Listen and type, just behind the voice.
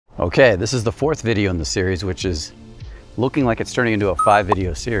Okay, this is the fourth video in the series, which is looking like it's turning into a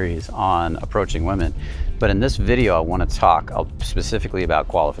 5-video series on approaching women. But in this video, I want to talk specifically about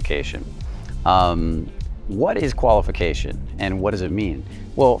qualification. What is qualification and what does it mean?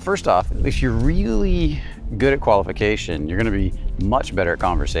 Well, first off, if you're really good at qualification, you're going to be much better at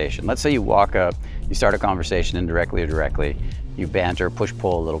conversation. Let's say you walk up, you start a conversation indirectly or directly, you banter,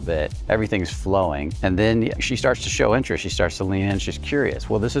 push-pull a little bit, everything's flowing, and then she starts to show interest, she starts to lean in, she's curious.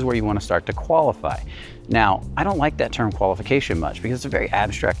 Well, this is where you want to start to qualify. Now, I don't like that term qualification much because it's a very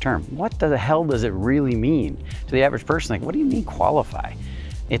abstract term. What the hell does it really mean to the average person? Like, what do you mean qualify?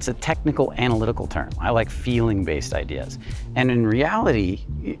 It's a technical, analytical term. I like feeling-based ideas. And in reality,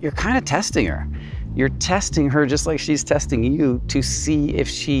 you're kind of testing her. You're testing her just like she's testing you to see if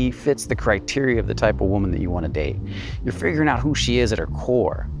she fits the criteria of the type of woman that you want to date. You're figuring out who she is at her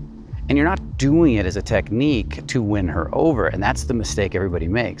core. And you're not doing it as a technique to win her over. And that's the mistake everybody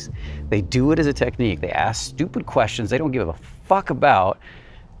makes. They do it as a technique. They ask stupid questions they don't give a fuck about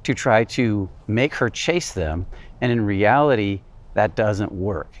to try to make her chase them. And in reality, that doesn't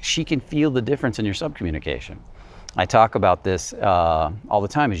work. She can feel the difference in your subcommunication. I talk about this all the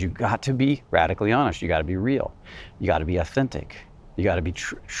time, is you've got to be radically honest. You got to be real. You got to be authentic. You got to be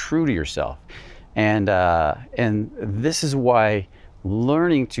true to yourself. And this is why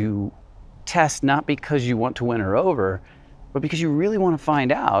learning to test, not because you want to win her over, but because you really want to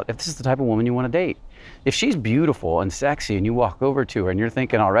find out if this is the type of woman you want to date. If she's beautiful and sexy and you walk over to her and you're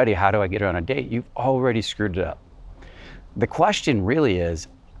thinking already, how do I get her on a date? You've already screwed it up. The question really is,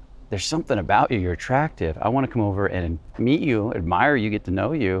 there's something about you, you're attractive. I want to come over and meet you, admire you, get to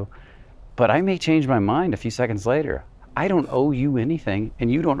know you, but I may change my mind a few seconds later. I don't owe you anything and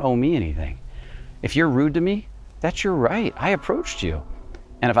you don't owe me anything. If you're rude to me, that's your right. I approached you.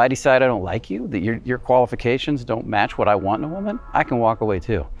 And if I decide I don't like you, that your qualifications don't match what I want in a woman, I can walk away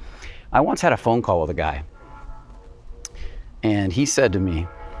too. I once had a phone call with a guy and he said to me,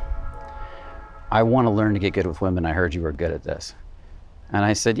 I want to learn to get good with women. I heard you were good at this. And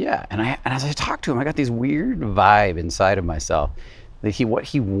I said, yeah. And as I talked to him, I got this weird vibe inside of myself that what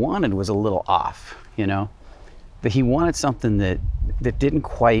he wanted was a little off, you know? That he wanted something that didn't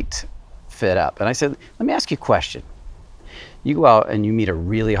quite fit up. And I said, let me ask you a question. You go out and you meet a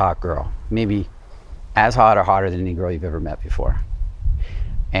really hot girl, maybe as hot or hotter than any girl you've ever met before.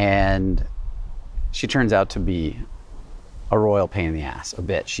 And she turns out to be a royal pain in the ass, a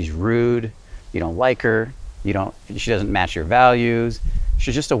bitch. She's rude. You don't like her, she doesn't match your values.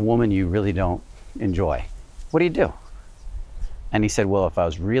 She's just a woman you really don't enjoy. What do you do? And he said, well, if I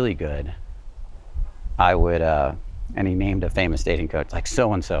was really good, I would, and he named a famous dating coach, like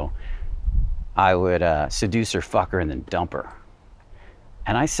so-and-so, I would seduce her, fuck her, and then dump her.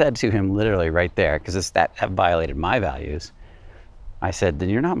 And I said to him literally right there, because that violated my values, I said, then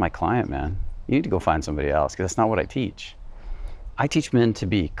you're not my client, man. You need to go find somebody else, because that's not what I teach. I teach men to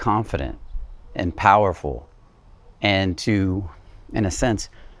be confident and powerful and to, in a sense,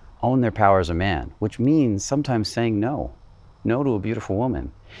 own their power as a man, which means sometimes saying no to a beautiful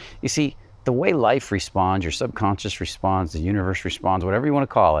woman. You see, the way life responds, your subconscious responds, the universe responds, whatever you want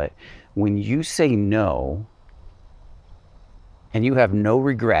to call it, when you say no and you have no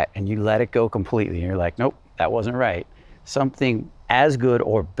regret and you let it go completely and you're like, nope, that wasn't right, something as good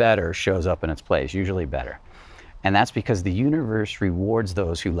or better shows up in its place, usually better. And that's because the universe rewards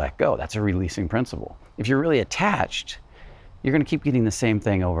those who let go. That's a releasing principle. If you're really attached, you're going to keep getting the same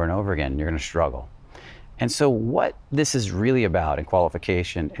thing over and over again. And you're going to struggle. And so what this is really about in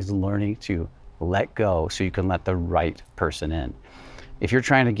qualification is learning to let go so you can let the right person in. If you're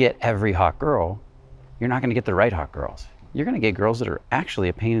trying to get every hot girl, you're not going to get the right hot girls. You're going to get girls that are actually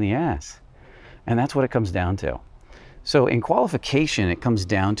a pain in the ass. And that's what it comes down to. So in qualification, it comes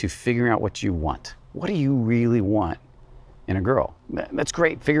down to figuring out what you want. What do you really want in a girl? That's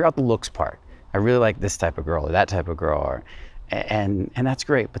great. Figure out the looks part. I really like this type of girl or that type of girl, and that's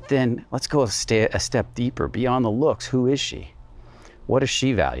great. But then let's go a step deeper beyond the looks. Who is she? What does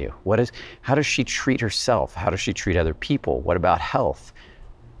she value? How does she treat herself? How does she treat other people? What about health?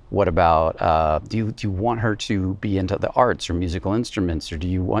 What about, do you want her to be into the arts or musical instruments? Or do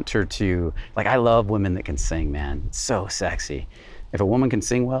you want her to, like, I love women that can sing, man. It's so sexy. If a woman can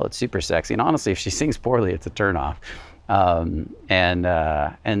sing well, it's super sexy. And honestly, if she sings poorly, it's a turnoff. But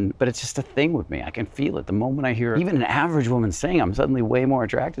it's just a thing with me. I can feel it. The moment I hear even an average woman sing, I'm suddenly way more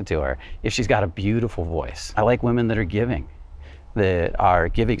attracted to her if she's got a beautiful voice. I like women that are giving,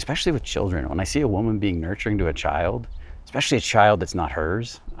 especially with children. When I see a woman being nurturing to a child, especially a child that's not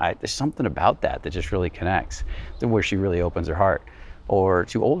hers, there's something about that just really connects to where she really opens her heart. Or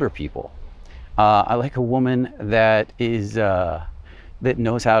to older people. I like a woman that is that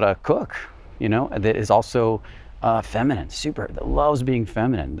knows how to cook, that is also feminine, that loves being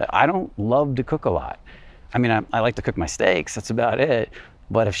feminine. That I don't love to cook a lot. I mean, I like to cook my steaks, that's about it.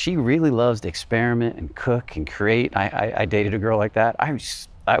 But if she really loves to experiment and cook and create, I dated a girl like that.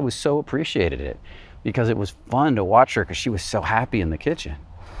 I was so appreciated it because it was fun to watch her because she was so happy in the kitchen.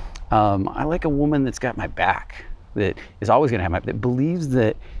 I like a woman that's got my back, that is always gonna have that believes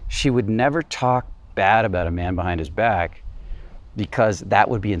that she would never talk bad about a man behind his back because that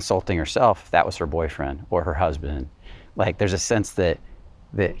would be insulting herself if that was her boyfriend or her husband. Like there's a sense that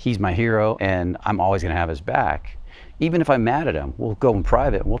he's my hero and I'm always gonna have his back. Even if I'm mad at him, we'll go in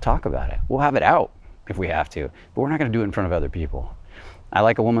private and we'll talk about it. We'll have it out if we have to, but we're not gonna do it in front of other people. I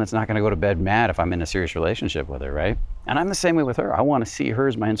like a woman that's not gonna go to bed mad if I'm in a serious relationship with her, right? And I'm the same way with her. I wanna see her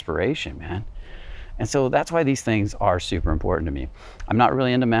as my inspiration, man. And so that's why these things are super important to me. I'm not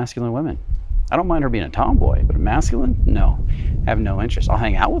really into masculine women. I don't mind her being a tomboy, but a masculine, no. I have no interest. I'll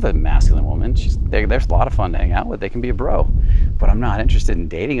hang out with a masculine woman. There's a lot of fun to hang out with. They can be a bro. But I'm not interested in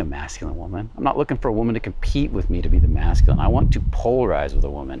dating a masculine woman. I'm not looking for a woman to compete with me to be the masculine. I want to polarize with a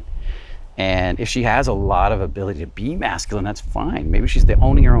woman. And if she has a lot of ability to be masculine, that's fine. Maybe she's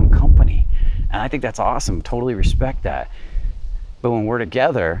owning her own company. And I think that's awesome. Totally respect that. But when we're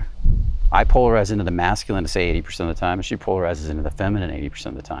together, I polarize into the masculine to say 80% of the time, and she polarizes into the feminine 80%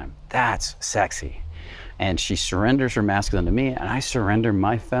 of the time. That's sexy. And she surrenders her masculine to me, and I surrender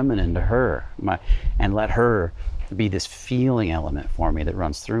my feminine to her, and let her be this feeling element for me that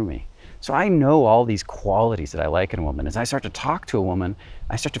runs through me. So I know all these qualities that I like in a woman. As I start to talk to a woman,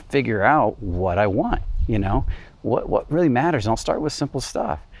 I start to figure out what I want, what really matters. And I'll start with simple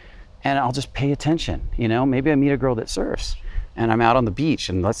stuff, and I'll just pay attention. Maybe I meet a girl that surfs, and I'm out on the beach,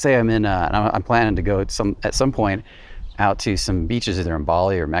 and let's say I'm planning to go at some point out to some beaches either in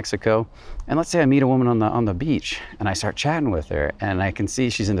Bali or Mexico, and let's say I meet a woman on the beach, and I start chatting with her, and I can see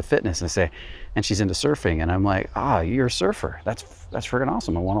she's into fitness, and she's into surfing, and I'm like, you're a surfer. That's freaking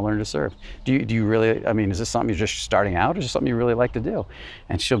awesome. I want to learn to surf. Do you really? I mean, is this something you're just starting out, or is this something you really like to do?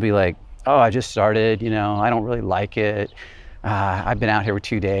 And she'll be like, I just started. I don't really like it. I've been out here for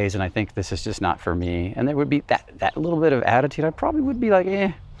 2 days and I think this is just not for me. And there would be that little bit of attitude. I probably would be like,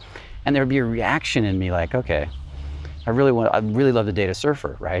 eh. And there would be a reaction in me like, okay, I really love to date a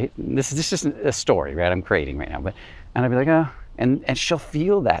surfer, right? This is just a story, right? I'm creating right now. And I'd be like, oh, and she'll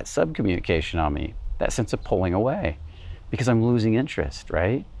feel that subcommunication on me, that sense of pulling away because I'm losing interest,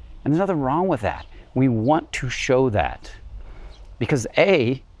 right? And there's nothing wrong with that. We want to show that because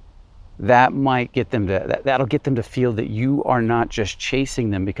that might get them that'll get them to feel that you are not just chasing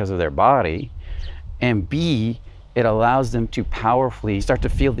them because of their body, and B, it allows them to powerfully start to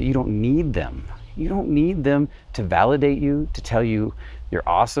feel that you don't need them. You don't need them to validate you, to tell you you're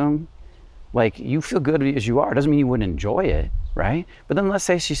awesome. Like, you feel good as you are. It doesn't mean you wouldn't enjoy it, right? But then let's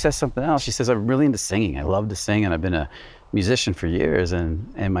say she says something else. She says, I'm really into singing. I love to sing, and I've been a musician for years,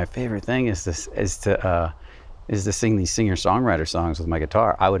 and my favorite thing is to sing these singer-songwriter songs with my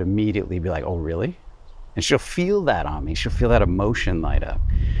guitar. I would immediately be like, oh, really? And she'll feel that on me. She'll feel that emotion light up.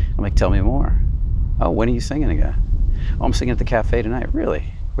 I'm like, tell me more. Oh, when are you singing again? Oh, I'm singing at the cafe tonight.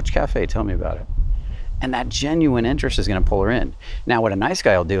 Really? Which cafe? Tell me about it. And that genuine interest is going to pull her in. Now, what a nice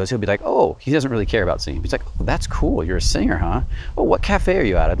guy will do is he'll be like, oh, he doesn't really care about singing. He's like, oh, that's cool. You're a singer, huh? Oh, what cafe are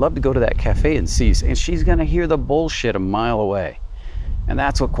you at? I'd love to go to that cafe and see. And she's going to hear the bullshit a mile away. And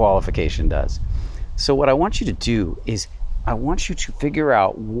that's what qualification does. So what I want you to do is I want you to figure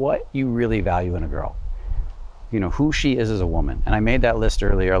out what you really value in a girl. Who she is as a woman. And I made that list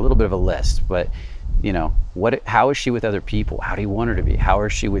earlier, a little bit of a list, but how is she with other people? How do you want her to be? How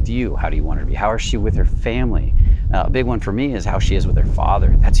is she with you? How do you want her to be? How is she with her family? A big one for me is how she is with her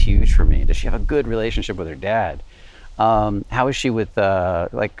father. That's huge for me. Does she have a good relationship with her dad? How is she with, I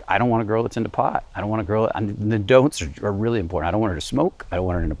don't want a girl that's into pot. I don't want a girl, and the don'ts are really important. I don't want her to smoke. I don't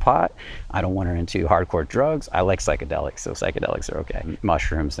want her into pot. I don't want her into hardcore drugs. I like psychedelics, so psychedelics are okay.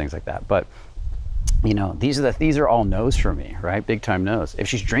 Mushrooms, things like that. But, these are all no's for me, right? Big time no's. If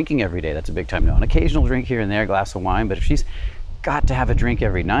she's drinking every day, that's a big time no. An occasional drink here and there, a glass of wine, but if she's got to have a drink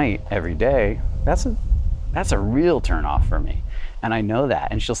every night, every day, that's a real turn off for me. And I know that,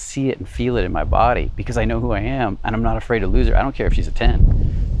 and she'll see it and feel it in my body because I know who I am and I'm not afraid to lose her. I don't care if she's a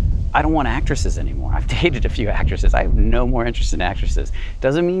 10. I don't want actresses anymore. I've dated a few actresses. I have no more interest in actresses.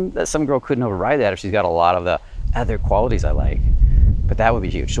 Doesn't mean that some girl couldn't override that if she's got a lot of the other qualities I like, but that would be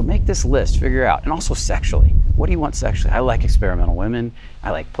huge. So make this list, figure out, and also sexually. What do you want sexually? I like experimental women.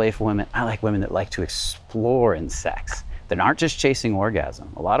 I like playful women. I like women that like to explore in sex. that aren't just chasing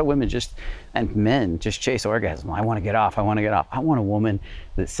orgasm. A lot of women and men just chase orgasm. I want to get off. I want to get off. I want a woman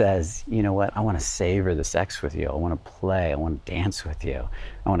that says, you know what? I want to savor the sex with you. I want to play. I want to dance with you.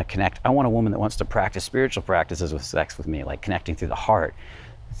 I want to connect. I want a woman that wants to practice spiritual practices with sex with me, like connecting through the heart,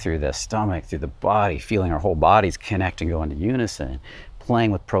 through the stomach, through the body, feeling our whole bodies connect and go into unison,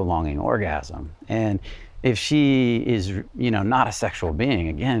 playing with prolonging orgasm. And if she is, not a sexual being,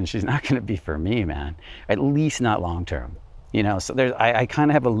 again, she's not going to be for me, man. At least not long term. So I kind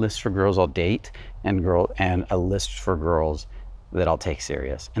of have a list for girls I'll date and a list for girls that I'll take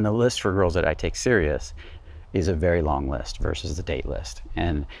serious. And the list for girls that I take serious is a very long list versus the date list.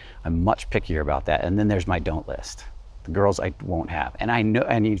 And I'm much pickier about that. And then there's my don't list, the girls I won't have. And I know,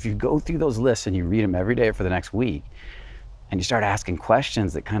 and if you go through those lists and you read them every day for the next week, and you start asking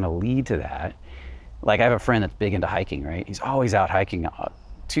questions that kind of lead to that. Like I have a friend that's big into hiking, right? He's always out hiking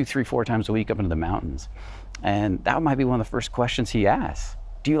 2, 3, 4 times a week up into the mountains. And that might be one of the first questions he asks.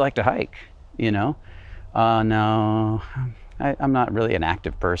 Do you like to hike? No, I'm not really an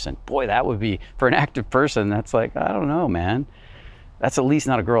active person. Boy, that would be, for an active person, that's like, I don't know, man. That's at least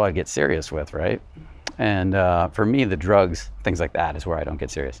not a girl I'd get serious with, right? And for me, the drugs, things like that is where I don't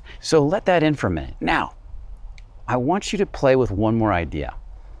get serious. So let that in for a minute. Now, I want you to play with one more idea.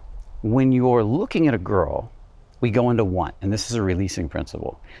 When you're looking at a girl, we go into want, and this is a releasing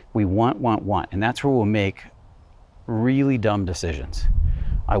principle. We want, and that's where we'll make really dumb decisions.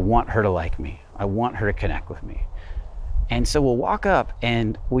 I want her to like me. I want her to connect with me. And so we'll walk up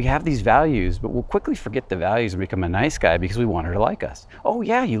and we have these values, but we'll quickly forget the values and become a nice guy because we want her to like us. Oh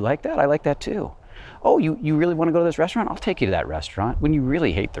yeah, you like that? I like that too. Oh, you really want to go to this restaurant? I'll take you to that restaurant. When you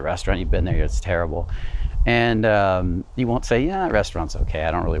really hate the restaurant, you've been there, it's terrible. And you won't say, yeah, that restaurant's okay.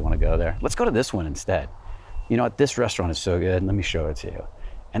 I don't really want to go there. Let's go to this one instead. You know what? This restaurant is so good. Let me show it to you.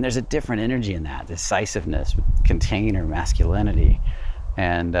 And there's a different energy in that, decisiveness, container, masculinity,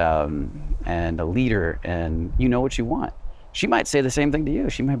 and a leader, and you know what you want. She might say the same thing to you.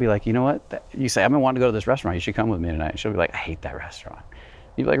 She might be like, you know what? You say, I've been wanting to go to this restaurant. You should come with me tonight. She'll be like, I hate that restaurant.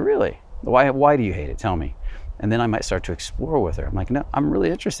 You'd be like, really? Why do you hate it? Tell me. And then I might start to explore with her. I'm like, no, I'm really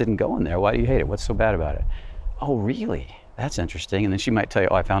interested in going there. Why do you hate it? What's so bad about it? Oh, really? That's interesting. And then she might tell you,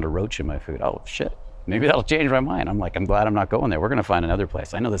 oh, I found a roach in my food. Oh, shit. Maybe that'll change my mind. I'm like, I'm glad I'm not going there. We're going to find another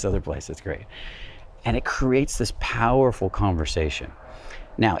place. I know this other place that's great. And it creates this powerful conversation.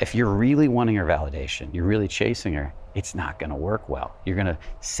 Now, if you're really wanting her validation, you're really chasing her, it's not going to work well. You're going to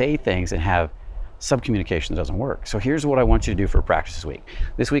say things and have subcommunication that doesn't work. So here's what I want you to do for practice this week.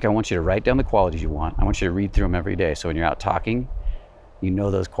 This week, I want you to write down the qualities you want. I want you to read through them every day. So when you're out talking, you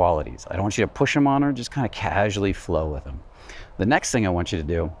know those qualities. I don't want you to push them on her, just kind of casually flow with them. The next thing I want you to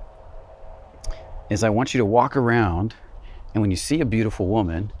do is I want you to walk around, and when you see a beautiful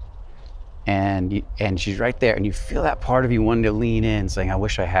woman and she's right there and you feel that part of you wanting to lean in saying, I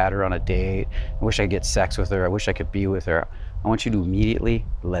wish I had her on a date. I wish I could get sex with her. I wish I could be with her. I want you to immediately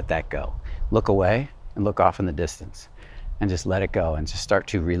let that go. Look away and look off in the distance and just let it go and just start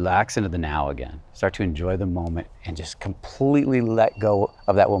to relax into the now again. Start to enjoy the moment and just completely let go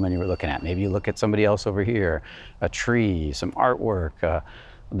of that woman you were looking at. Maybe you look at somebody else over here, a tree, some artwork,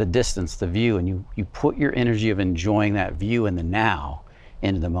 the distance, the view, and you put your energy of enjoying that view in the now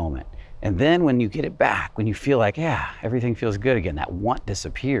into the moment. And then when you get it back, when you feel like, yeah, everything feels good again, that want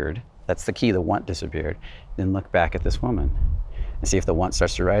disappeared, that's the key, the want disappeared, then look back at this woman and see if the want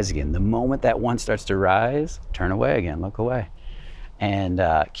starts to rise again. The moment that want starts to rise, turn away again, look away. And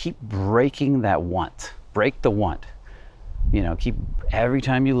keep breaking that want, break the want. Keep, every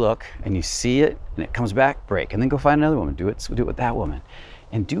time you look and you see it and it comes back, break. And then go find another woman, do it with that woman.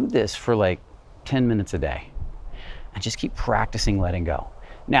 And do this for like 10 minutes a day. And just keep practicing letting go.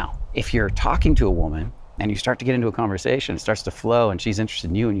 Now, if you're talking to a woman and you start to get into a conversation, it starts to flow and she's interested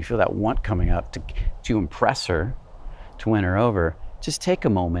in you and you feel that want coming up to impress her, to win her over, just take a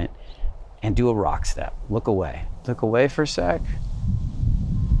moment and do a rock step. Look away. Look away for a sec.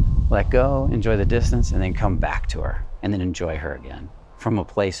 Let go, enjoy the distance, and then come back to her and then enjoy her again from a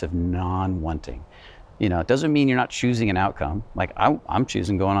place of non-wanting. It doesn't mean you're not choosing an outcome. Like I'm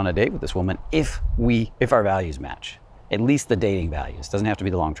choosing going on a date with this woman if our values match. At least the dating values. Doesn't have to be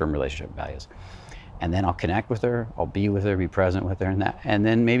the long-term relationship values. And then I'll connect with her, I'll be with her, be present with her, and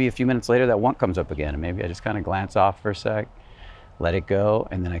then maybe a few minutes later that want comes up again, and maybe I just kind of glance off for a sec, let it go,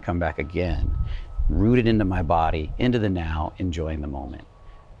 and then I come back again, rooted into my body, into the now, enjoying the moment.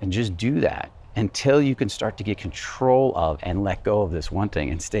 And just do that until you can start to get control of and let go of this wanting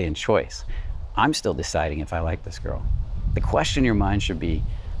and stay in choice. I'm still deciding if I like this girl. The question in your mind should be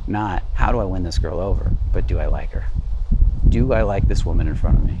not, how do I win this girl over, but do I like her? Do I like this woman in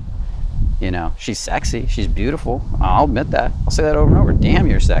front of me? You know, she's sexy, she's beautiful. I'll admit that. I'll say that over and over. Damn,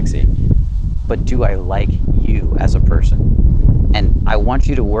 you're sexy. But do I like you as a person? And I want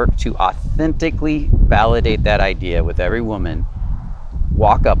you to work to authentically validate that idea with every woman.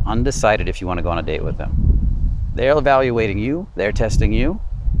 Walk up undecided if you want to go on a date with them. They're evaluating you, they're testing you,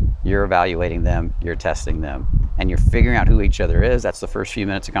 you're evaluating them, you're testing them, and you're figuring out who each other is. That's the first few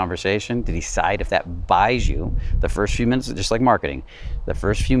minutes of conversation to decide if that buys you. The first few minutes, just like marketing, the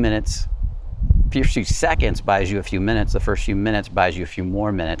first few minutes, first few seconds buys you a few minutes, the first few minutes buys you a few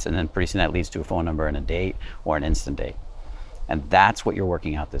more minutes, and then pretty soon that leads to a phone number and a date or an instant date. And that's what you're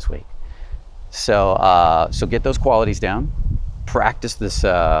working out this week. So, so get those qualities down. Practice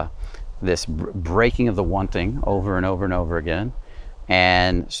this breaking of the wanting over and over and over again,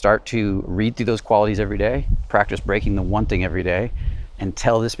 and start to read through those qualities every day. Practice breaking the wanting every day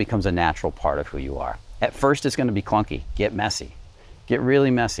until this becomes a natural part of who you are. At first, it's going to be clunky. Get messy. Get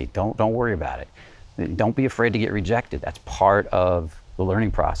really messy. Don't worry about it. Don't be afraid to get rejected. That's part of the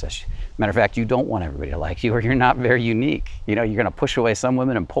learning process. Matter of fact, you don't want everybody to like you, or you're not very unique. You know, you're going to push away some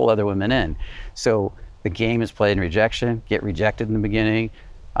women and pull other women in. So the game is played in rejection. Get rejected in the beginning.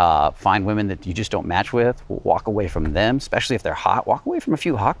 Find women that you just don't match with. Walk away from them, especially if they're hot. Walk away from a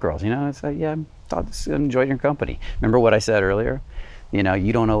few hot girls. You know, it's like, yeah, I enjoyed your company. Remember what I said earlier? You know,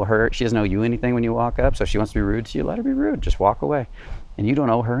 you don't know her. She doesn't owe you anything when you walk up. So if she wants to be rude to you, let her be rude. Just walk away. And you don't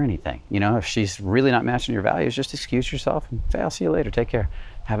owe her anything. You know, if she's really not matching your values, just excuse yourself and say, I'll see you later. Take care.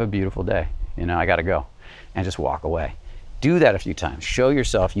 Have a beautiful day. You know, I got to go. And just walk away. Do that a few times. Show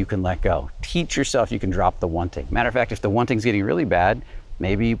yourself you can let go. Teach yourself you can drop the wanting. Matter of fact, if the wanting's getting really bad,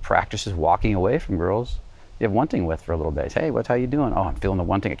 maybe you practice walking away from girls you have wanting with for a little bit. Hey, how you doing? Oh, I'm feeling the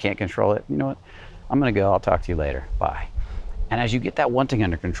wanting. I can't control it. You know what? I'm going to go. I'll talk to you later. Bye. And as you get that wanting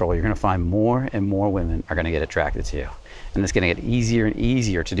under control, you're going to find more and more women are going to get attracted to you. And it's going to get easier and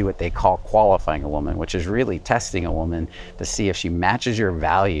easier to do what they call qualifying a woman, which is really testing a woman to see if she matches your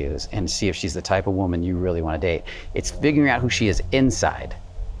values and see if she's the type of woman you really want to date. It's figuring out who she is inside,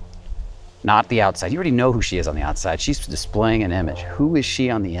 not the outside. You already know who she is on the outside. She's displaying an image. Who is she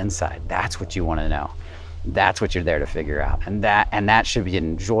on the inside? That's what you want to know. That's what you're there to figure out. And that should be an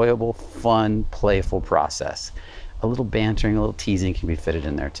enjoyable, fun, playful process. A little bantering, a little teasing can be fitted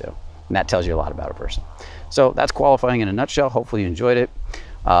in there too. And that tells you a lot about a person. So that's qualifying in a nutshell. Hopefully you enjoyed it.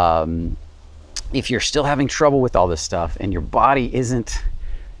 If you're still having trouble with all this stuff and your body isn't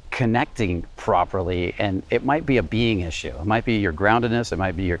connecting properly, and it might be a being issue. It might be your groundedness. It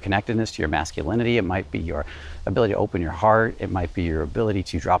might be your connectedness to your masculinity. It might be your ability to open your heart. It might be your ability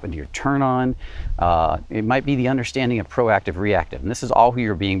to drop into your turn on. It might be the understanding of proactive, reactive. And this is all who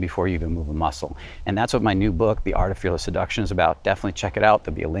you're being before you even move a muscle. And that's what my new book, The Art of Fearless Seduction, is about. Definitely check it out.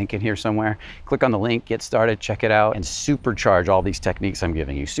 There'll be a link in here somewhere. Click on the link, get started, check it out, and supercharge all these techniques I'm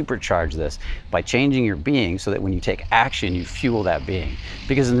giving you. Supercharge this by changing your being so that when you take action, you fuel that being.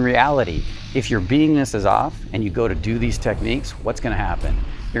 Because in reality, if your beingness is off and you go to do these techniques, what's going to happen?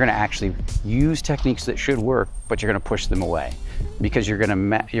 You're going to actually use techniques that should work, but you're going to push them away because you're going to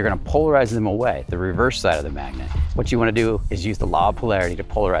polarize them away, the reverse side of the magnet. What you want to do is use the law of polarity to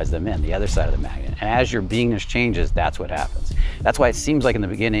polarize them in, the other side of the magnet. And as your beingness changes, that's what happens. That's why it seems like in the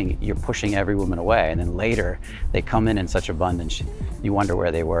beginning, you're pushing every woman away, and then later they come in such abundance, you wonder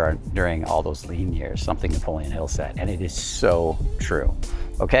where they were during all those lean years, something Napoleon Hill said, and it is so true.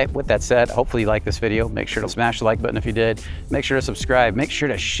 Okay, with that said, hopefully you liked this video. Make sure to smash the like button if you did. Make sure to subscribe. Make sure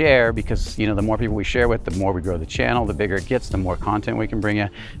to share, because you know, the more people we share with, the more we grow the channel, the bigger it gets, the more content we can bring you.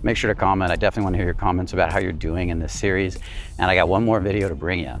 Make sure to comment. I definitely want to hear your comments about how you're doing in this series. And I got one more video to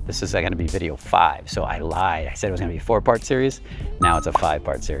bring you. This is going to be video 5. So I lied. I said it was going to be a 4-part series. Now it's a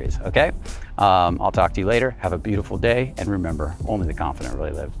 5-part series. Okay? I'll talk to you later. Have a beautiful day. And remember, only the confident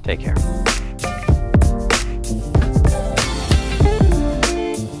really live. Take care.